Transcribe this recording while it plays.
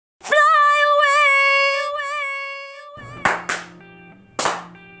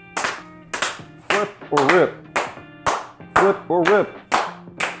or rip. Flip or rip.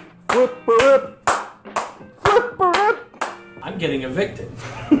 Flip or rip. Flip or rip. I'm getting evicted.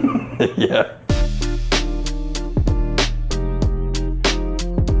 Yeah.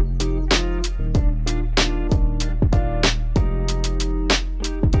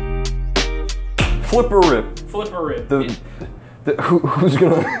 Flip or rip. Flip or rip. Who's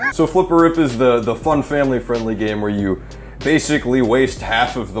gonna? So Flip or Rip is the fun family-friendly game where you basically waste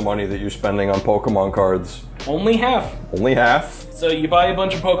half of the money that you're spending on Pokemon cards. Only half. Only half? So you buy a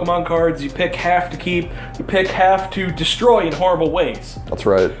bunch of Pokemon cards, you pick half to keep, you pick half to destroy in horrible ways. That's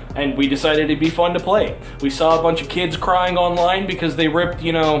right. And we decided it'd be fun to play. We saw a bunch of kids crying online because they ripped,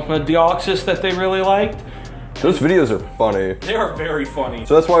 you know, a Deoxys that they really liked. Those videos are funny. They are very funny.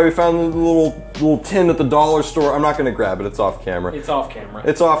 So that's why we found the little tin at the dollar store. I'm not gonna grab it, it's off camera. It's off camera.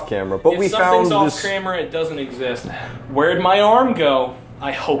 It's off camera, but we found this. If something's off camera, it doesn't exist. Where'd my arm go?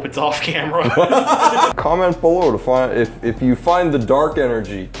 I hope it's off camera. Comment below to find, if you find the dark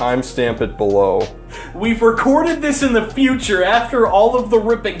energy, timestamp it below. We've recorded this in the future after all of the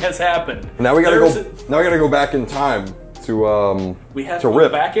ripping has happened. Now we gotta go back in time to we have to to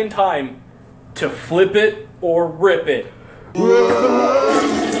rip. go back in time to flip it or rip it.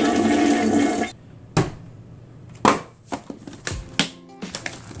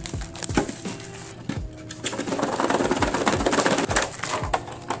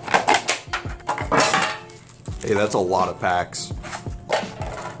 Hey, that's a lot of packs.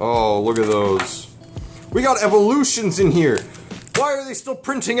 Oh, look at those. We got evolutions in here. Why are they still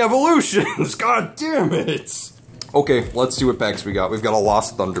printing evolutions? God damn it. Okay, let's see what packs we got. We've got a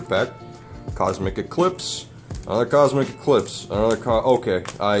Lost Thunder pack. Cosmic Eclipse. Another Cosmic Eclipse. Okay,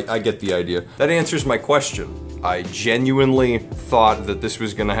 I get the idea. That answers my question. I genuinely thought that this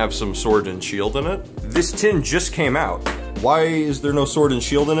was gonna have some Sword and Shield in it. This tin just came out. Why is there no Sword and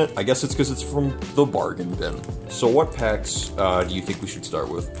Shield in it? I guess it's because it's from the bargain bin. So what packs do you think we should start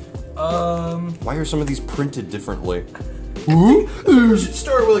with? Why are some of these printed differently? We should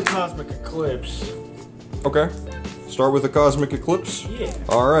start with a Cosmic Eclipse. Okay. Start with a Cosmic Eclipse? Yeah.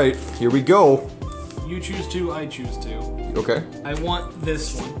 Alright, here we go. You choose two, I choose two. Okay. I want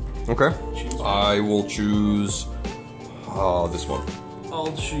this one. Okay. Choose one. I will choose this one.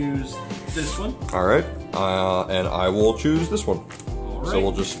 I'll choose this one. Alright. And I will choose this one. Alright. So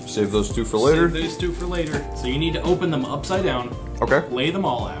we'll just save those two for later. Save those two for later. So you need to open them upside down. Okay. Lay them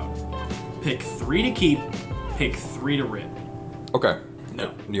all out. Pick 3 to keep. Pick 3 to rip. Okay.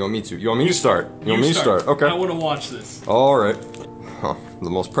 No. You want me to? You want me to start? You want me to start? Okay. I want to watch this. Alright. Huh. The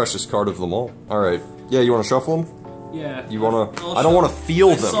most precious card of them all. Alright. Yeah, you want to shuffle them? Yeah. You want to... I don't want to feel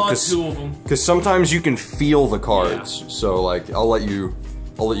them. I saw 2 of them. Because sometimes you can feel the cards. Yeah. So, like, I'll let you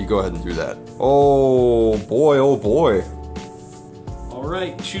go ahead and do that. Oh, boy, oh, boy.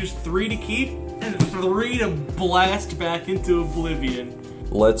 Alright, choose 3 to keep and 3 to blast back into oblivion.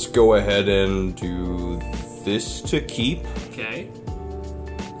 Let's go ahead and do this to keep. Okay.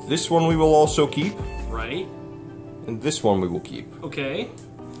 This one we will also keep. Right. And this one we will keep. Okay.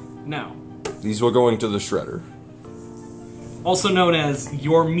 Now. These will go into the shredder. Also known as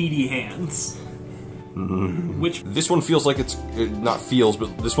your meaty hands. Which... This one feels like it's... not feels,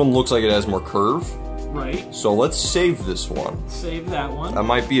 but this one looks like it has more curve. Right. So let's save this one. Save that one. That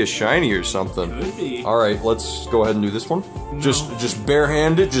might be a shiny or something. Could be. Alright, let's go ahead and do this one. No. Just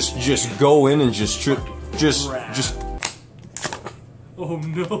barehanded, just go in and just... Oh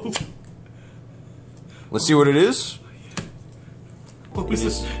no. Let's see what it is. What was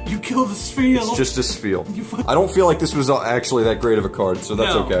this? You killed a Spheal. It's just a Spheal. I don't feel like this was actually that great of a card, so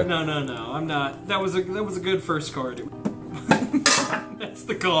that's okay. No, I'm not. That was a good first card. That's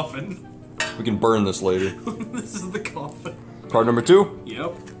the coffin. We can burn this later. This is the coffin. Card number 2?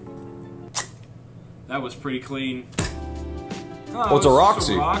 Yep. That was pretty clean. Oh, it's a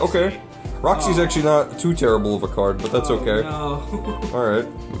Roxy. Okay. Roxy's actually not too terrible of a card, but that's okay. No. Alright.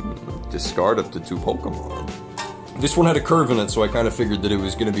 Discard up to 2 Pokemon. This one had a curve in it, so I kind of figured that it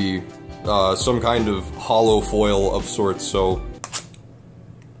was going to be some kind of hollow foil of sorts, so...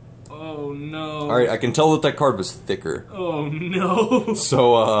 Oh no. Alright, I can tell that card was thicker. Oh no.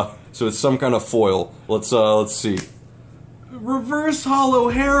 So it's some kind of foil. Let's see. Reverse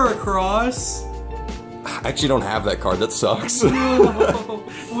Hollow Heracross. I actually don't have that card, that sucks. No.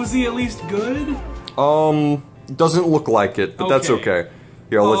 Was he at least good? Doesn't look like it, but that's okay.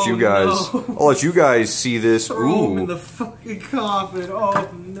 Here, I'll let you guys. No. I'll let you guys see this. Throw him in the fucking coffin. Oh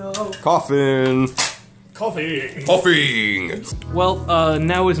no. Coffin. Coffee. Coffee. Well,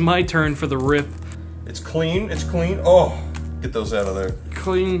 now is my turn for the rip. It's clean. It's clean. Oh, get those out of there.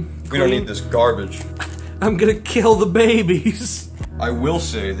 Clean. We don't need this garbage. I'm gonna kill the babies. I will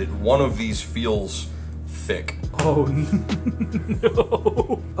say that one of these feels thick. Oh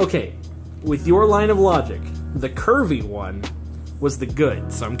no. Okay, with your line of logic, the curvy one was the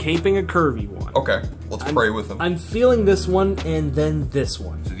good, so I'm keeping a curvy one. Okay, let's pray with them. I'm feeling this one and then this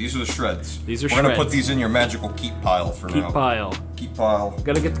one. So these are the shreds. These are We're gonna shreds. put these in your magical keep pile for now. Keep pile. Keep pile.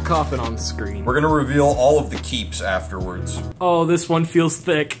 Gotta get the coffin on the screen. We're gonna reveal all of the keeps afterwards. Oh, this one feels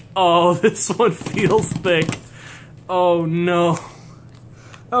thick. Oh, this one feels thick. Oh no.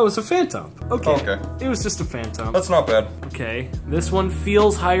 Oh, it's a phantom. Okay. Okay. It was just a phantom. That's not bad. Okay. This one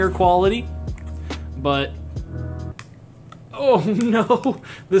feels higher quality, but oh no.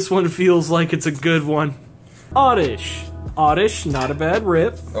 This one feels like it's a good one. Oddish. Oddish, not a bad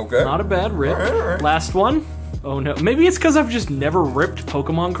rip. Okay. Not a bad rip. All right. Last one. Oh no. Maybe it's because I've just never ripped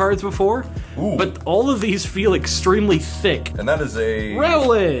Pokemon cards before. Ooh. But all of these feel extremely thick. And that is a...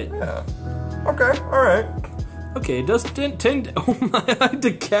 Rowlet! Yeah. Okay, alright. Okay, it does tend. Oh my, I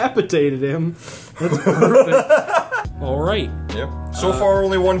decapitated him. That's perfect. Alright. Yep. So far,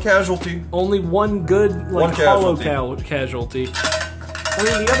 only one casualty. Only one good, like, One hollow casualty. casualty. I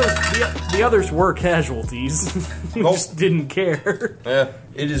mean, the others were casualties. You Nope. just didn't care. Yeah.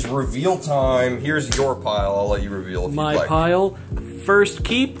 It is reveal time. Here's your pile. I'll let you reveal if My you'd like. pile. First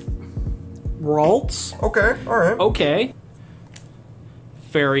keep. Ralts. Okay, alright. Okay.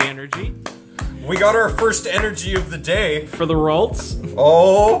 Fairy energy. We got our first energy of the day. For the Ralts.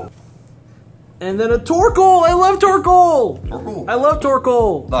 Oh! And then a Torkoal! I love Torkoal! Torkoal. I love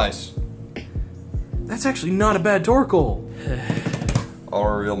Torkoal! Nice. That's actually not a bad Torkoal. I'll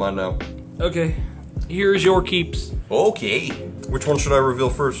reveal mine now. Okay. Here's your keeps. Okay. Which one should I reveal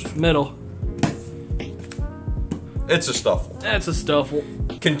first? Middle. It's a Stuffle. That's a Stuffle.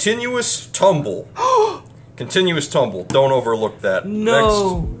 Continuous Tumble. Continuous Tumble. Don't overlook that.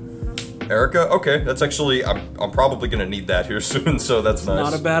 No. Next. Erica? Okay, that's actually... I'm probably gonna need that here soon, so that's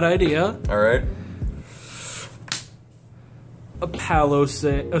nice. Not a bad idea. Alright. A Palo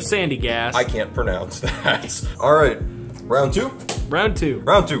Sandy Gas. I can't pronounce that. Alright. Round two? Round two.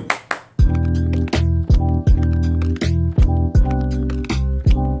 Round two.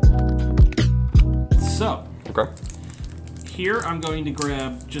 So, Okay. here I'm going to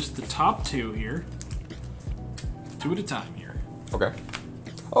grab just the top two here. Two at a time here. Okay.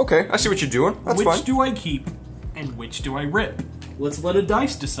 Okay, I see what you're doing. That's Which fine. do I keep and which do I rip? Let's let a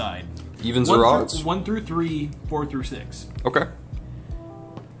dice decide. Evens or odds? 1 through 3, 4 through 6. Okay.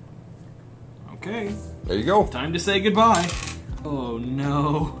 Okay, There you go. time to say goodbye. Oh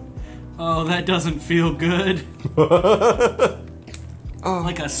no. Oh, that doesn't feel good.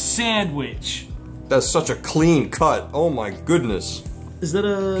 Like a sandwich. That's such a clean cut. Oh my goodness. Is that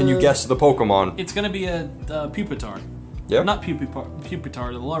a... Can you guess the Pokemon? It's gonna be a Pupitar. Yep. Not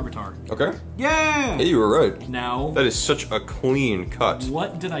Pupitar, the Larvitar. Okay. Yeah! Hey, you were right. Now, That is such a clean cut.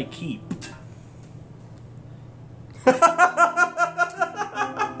 what did I keep?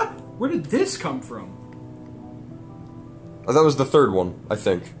 Where did this come from? Oh, that was the third one, I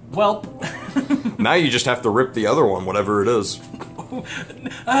think. Well, Now you just have to rip the other one, whatever it is.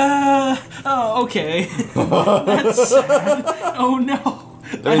 oh, okay. That's sad. Oh no.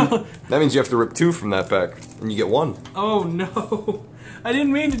 That means you have to rip 2 from that pack, and you get 1. Oh no. I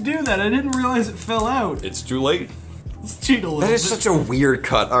didn't mean to do that. I didn't realize it fell out. It's too late. Let's cheat a little That bit. is such a weird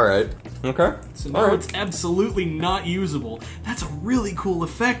cut. Alright. Okay. So now Alright. it's absolutely not usable. That's a really cool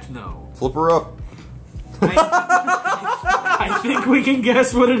effect, though. Flip her up. I think we can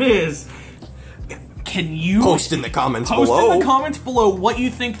guess what it is. Can you Post in the comments post below. in the comments below what you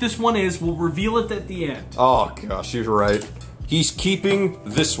think this one is? We'll reveal it at the end. Oh gosh, you're right. He's keeping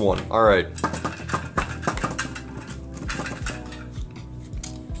this one. Alright.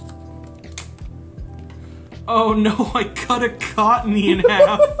 Oh no, I cut a Cottony in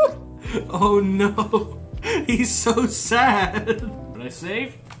half. Oh no. He's so sad. Did I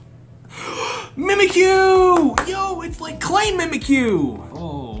save? Mimikyu! Yo, it's like clay Mimikyu!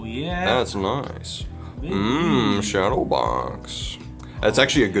 Oh yeah. That's nice. Mmm, Shadow Box. That's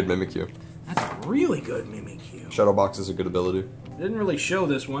actually a good Mimikyu. That's a really good Mimikyu. Shadow Box is a good ability. Didn't really show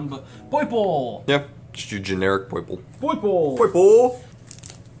this one, but Poipole! Yeah, just your generic Poipole. Poipole! Poipole!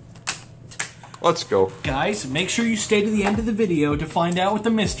 Let's go. Guys, make sure you stay to the end of the video to find out what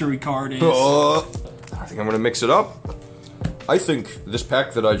the mystery card is. I think I'm gonna mix it up. I think this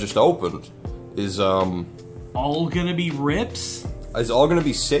pack that I just opened is All gonna be rips? all gonna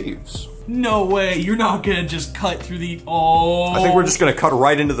be saves. No way, you're not gonna just cut through the... Oh... I think we're just gonna cut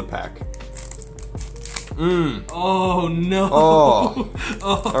right into the pack. Oh no. Oh.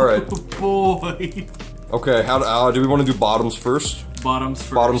 Oh Alright. boy. Okay, how do we want to do bottoms first? Bottoms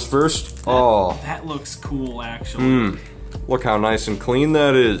first. Bottoms first? Oh. That looks cool, actually. Look how nice and clean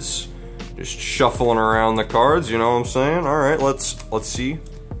that is. Just shuffling around the cards, you know what I'm saying? Alright, let's see.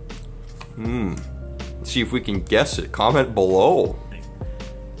 Let's see if we can guess it. Comment below.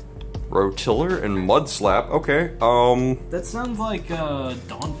 Rotiller and Mudslap. Okay, That sounds like Dawn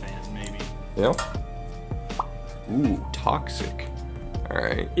Fan, maybe. yeah. Ooh, Toxic.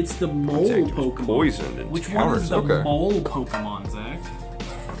 Alright. It's the mole Pokemon. Poisoned and Which one is the okay. mole Pokemon, Zach?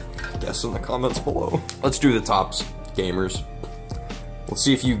 Guess in the comments below. Let's do the tops, gamers. Let's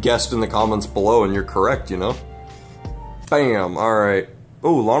see if you guessed in the comments below and you're correct, you know? Bam, alright.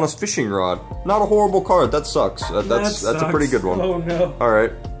 Oh, Lana's Fishing Rod. Not a horrible card, that sucks. That's a pretty good one. Oh no.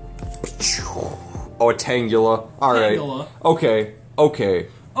 Alright. Oh, a Tangela. Alright. Tangela. Okay, okay.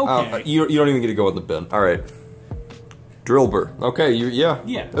 Okay. You don't even get to go in the bin. Alright. Drillbur. Okay, yeah.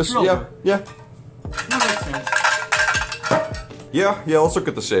 Yeah, Yeah, yeah. That makes sense. Yeah, let's look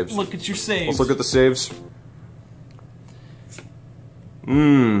at the saves. Look at your saves. Let's look at the saves.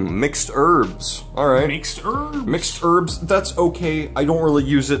 Mixed herbs. Alright. Mixed herbs. Mixed herbs, that's okay. I don't really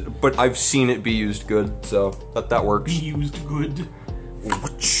use it, but I've seen it be used good, so that works. Be used good.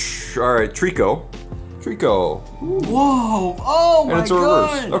 Alright, Trico. Trico. Whoa! Oh my And it's a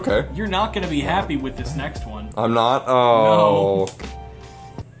reverse. god! Okay. You're not gonna be happy with this next one. I'm not? Oh.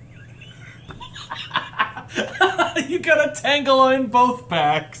 You got a Tangela in both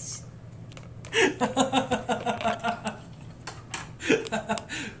packs.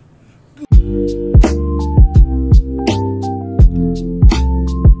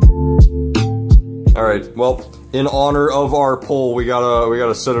 Alright, well, in honor of our poll, we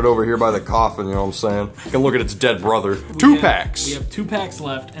gotta set it over here by the coffin, you know what I'm saying? You can look at its dead brother. Two packs! We have 2 packs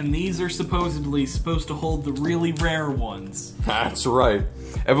left, and these are supposed to hold the really rare ones. That's right.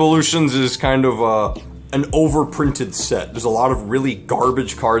 Evolutions is kind of an overprinted set. There's a lot of really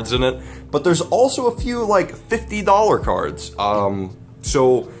garbage cards in it, but there's also a few like $50 cards.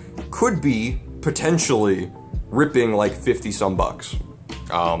 So could be potentially ripping like 50 some bucks.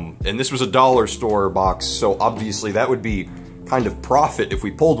 And this was a dollar store box, so obviously that would be kind of profit if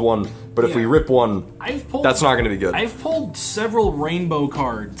we pulled one, but if we rip one, that's not going to be good. I've pulled several rainbow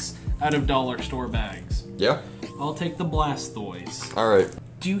cards out of dollar store bags. Yeah? I'll take the Blastoise. Alright.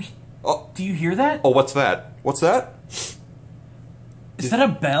 Do you hear that? Oh, what's that? What's that? Is that a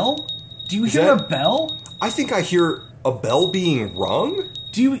bell? Do you hear a bell? I think I hear a bell being rung?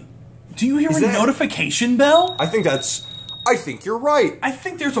 Do you hear a notification bell? I think you're right. I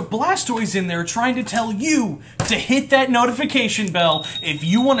think there's a Blastoise in there trying to tell you to hit that notification bell if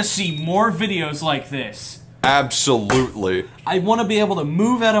you want to see more videos like this. Absolutely. I want to be able to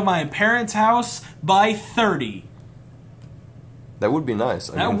move out of my parents' house by 30. That would be nice.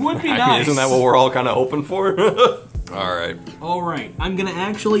 That would be I mean, nice. isn't that what we're all kind of hoping for? Alright. Alright, I'm going to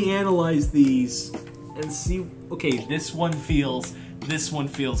actually analyze these and see... Okay, this one feels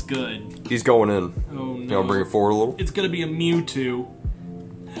good. He's going in. Oh no. You want to bring it forward a little? It's gonna be a Mewtwo.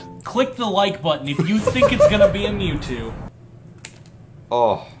 Click the like button if you think it's gonna be a Mewtwo.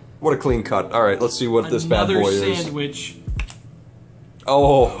 Oh, what a clean cut. Alright, let's see what this bad boy is. Another sandwich.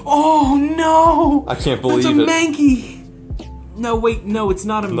 Oh. Oh no! I can't believe That's a it. Mankey! No, wait, no, it's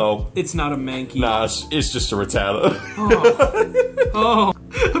not a... No. It's not a Mankey. Nah, it's just a Rattata. Oh.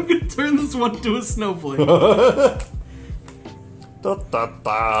 I'm gonna turn this one to a snowflake.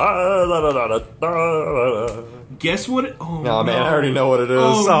 Guess what it... Oh, Nah, man, I already know what it is.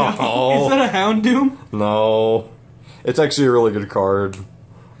 Oh, no. Is that a Houndoom? No. It's actually a really good card.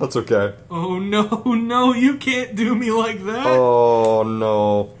 That's okay. Oh, no, you can't do me like that. Oh,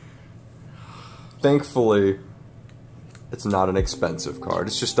 no. Thankfully, it's not an expensive card.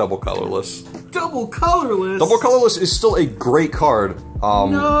 It's just double colorless. Double colorless? Double colorless is still a great card,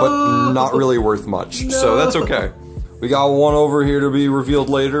 but not really worth much. So that's okay. We got one over here to be revealed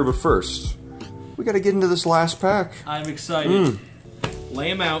later, but first, we gotta get into this last pack. I'm excited.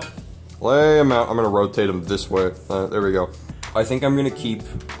 Lay him out. Lay him out. I'm gonna rotate him this way. There we go. I think I'm gonna keep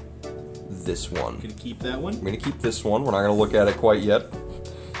this one. Gonna keep that one? I'm gonna keep this one. We're not gonna look at it quite yet.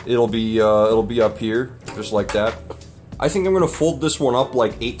 It'll be up here, just like that. I think I'm gonna fold this one up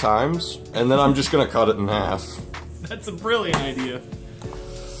like 8 times, and then I'm just gonna cut it in half. That's a brilliant idea.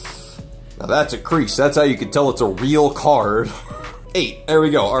 Now that's a crease. That's how you can tell it's a real card. 8. There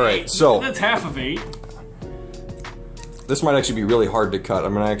we go. Alright, so... That's half of 8. This might actually be really hard to cut.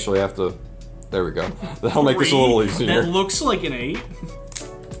 I'm gonna actually have to... There we go. That'll make this a little easier. That looks like an 8.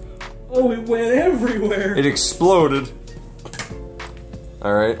 Oh, it went everywhere. It exploded.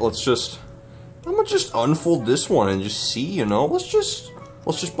 Alright, let's just... I'm gonna just unfold this one and just see, you know? Let's just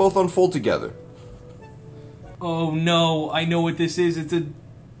both unfold together. Oh no, I know what this is. It's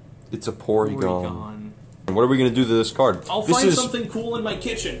a Porygon. Porygon. And what are we gonna do to this card? I'll find something cool in my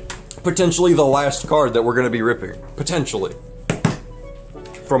kitchen. potentially the last card that we're going to be ripping. Potentially.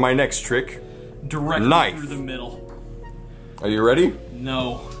 For my next trick. Directly Knife. through the middle. Are you ready?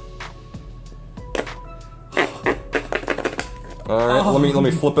 No. Alright, let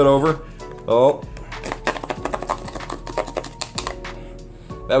me flip it over. Oh.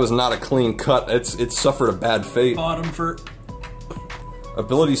 That was not a clean cut. It suffered a bad fate. Bottom for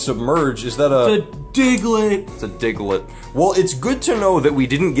Ability Submerge, is that a... the Diglett. It's a Diglett. Well, it's good to know that we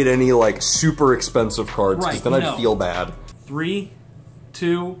didn't get any, like, super expensive cards, because Right, then I'd no. feel bad. 3,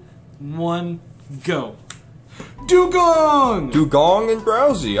 2, 1, go. Dugong! Dugong and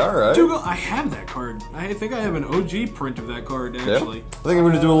Drowsy, alright. Dugong. I have that card. I think I have an OG print of that card, actually. I think I'm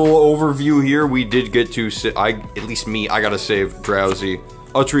gonna do a little overview here. We did get to, at least me, I gotta save Drowsy,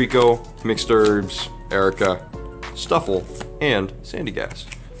 Utrico, Mixed Herbs, Erica, Stuffle, and Sandygast.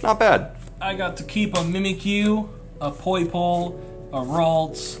 Not bad. I got to keep a Mimikyu, a Poipole, a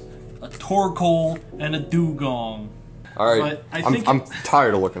Ralts, a Torkoal, and a Dugong. Alright, But I think I'm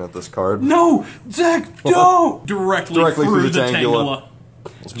tired of looking at this card. No! Zach, don't! Directly through the Tangela.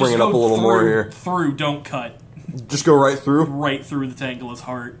 Let's bring it up a little more here. Through, don't cut. Just go right through. Right through the Tangela's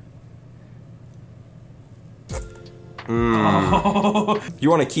heart. You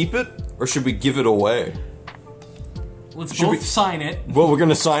want to keep it, or should we give it away? Let's Should both we- sign it. Well, we're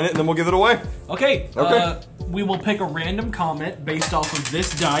gonna sign it and then we'll give it away. Okay. Okay. We will pick a random comment based off of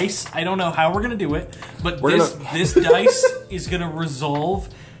this dice. I don't know how we're gonna do it, but We're this dice is gonna resolve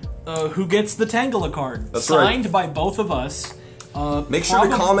who gets the Tangela card. That's signed right. by both of us. Make sure to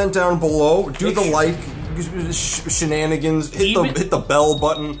Probab- comment down below. Do Make the sure- like shenanigans. Even- Hit the bell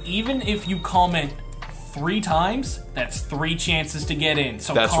button. Even if you comment 3 times, that's 3 chances to get in.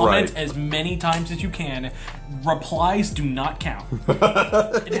 So That's comment right. as many times as you can. Replies do not count.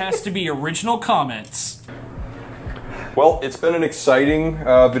 It has to be original comments. Well, it's been an exciting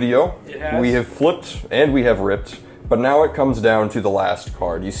video. It has. We have flipped and we have ripped, but now it comes down to the last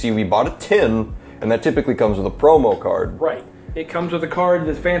card. You see, we bought a tin, and that typically comes with a promo card. Right. It comes with a card,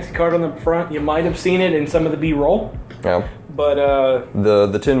 this fancy card on the front. You might have seen it in some of the B-roll, Yeah. but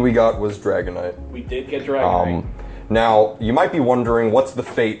The tin we got was Dragonite. we did get Dragonite. Now, you might be wondering what's the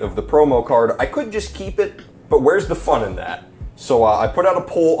fate of the promo card. I could just keep it, but where's the fun in that? So I put out a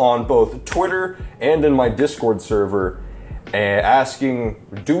poll on both Twitter and in my Discord server asking,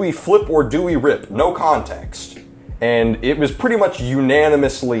 do we flip or do we rip? No context. And it was pretty much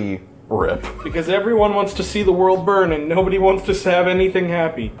unanimously rip. Because everyone wants to see the world burn and nobody wants to have anything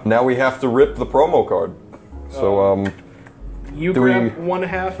happy. Now we have to rip the promo card. So, You Do grab we- one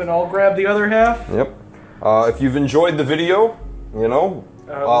half and I'll grab the other half. yep. If you've enjoyed the video, you know,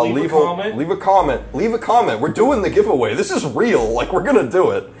 leave a comment. Leave a comment. Leave a comment. We're doing the giveaway. This is real. Like, we're gonna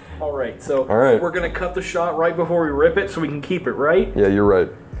do it. Alright, so right. we're gonna cut the shot right before we rip it so we can keep it, right? Yeah, you're right.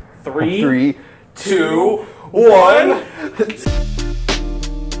 3, 3, 2, 1.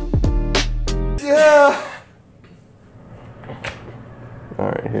 Yeah. All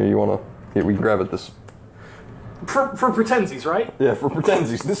right, here you wanna? Here we can grab it. This. For pretensies, right? Yeah, for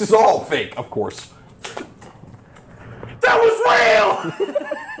pretensies. This is all fake, of course. That was real.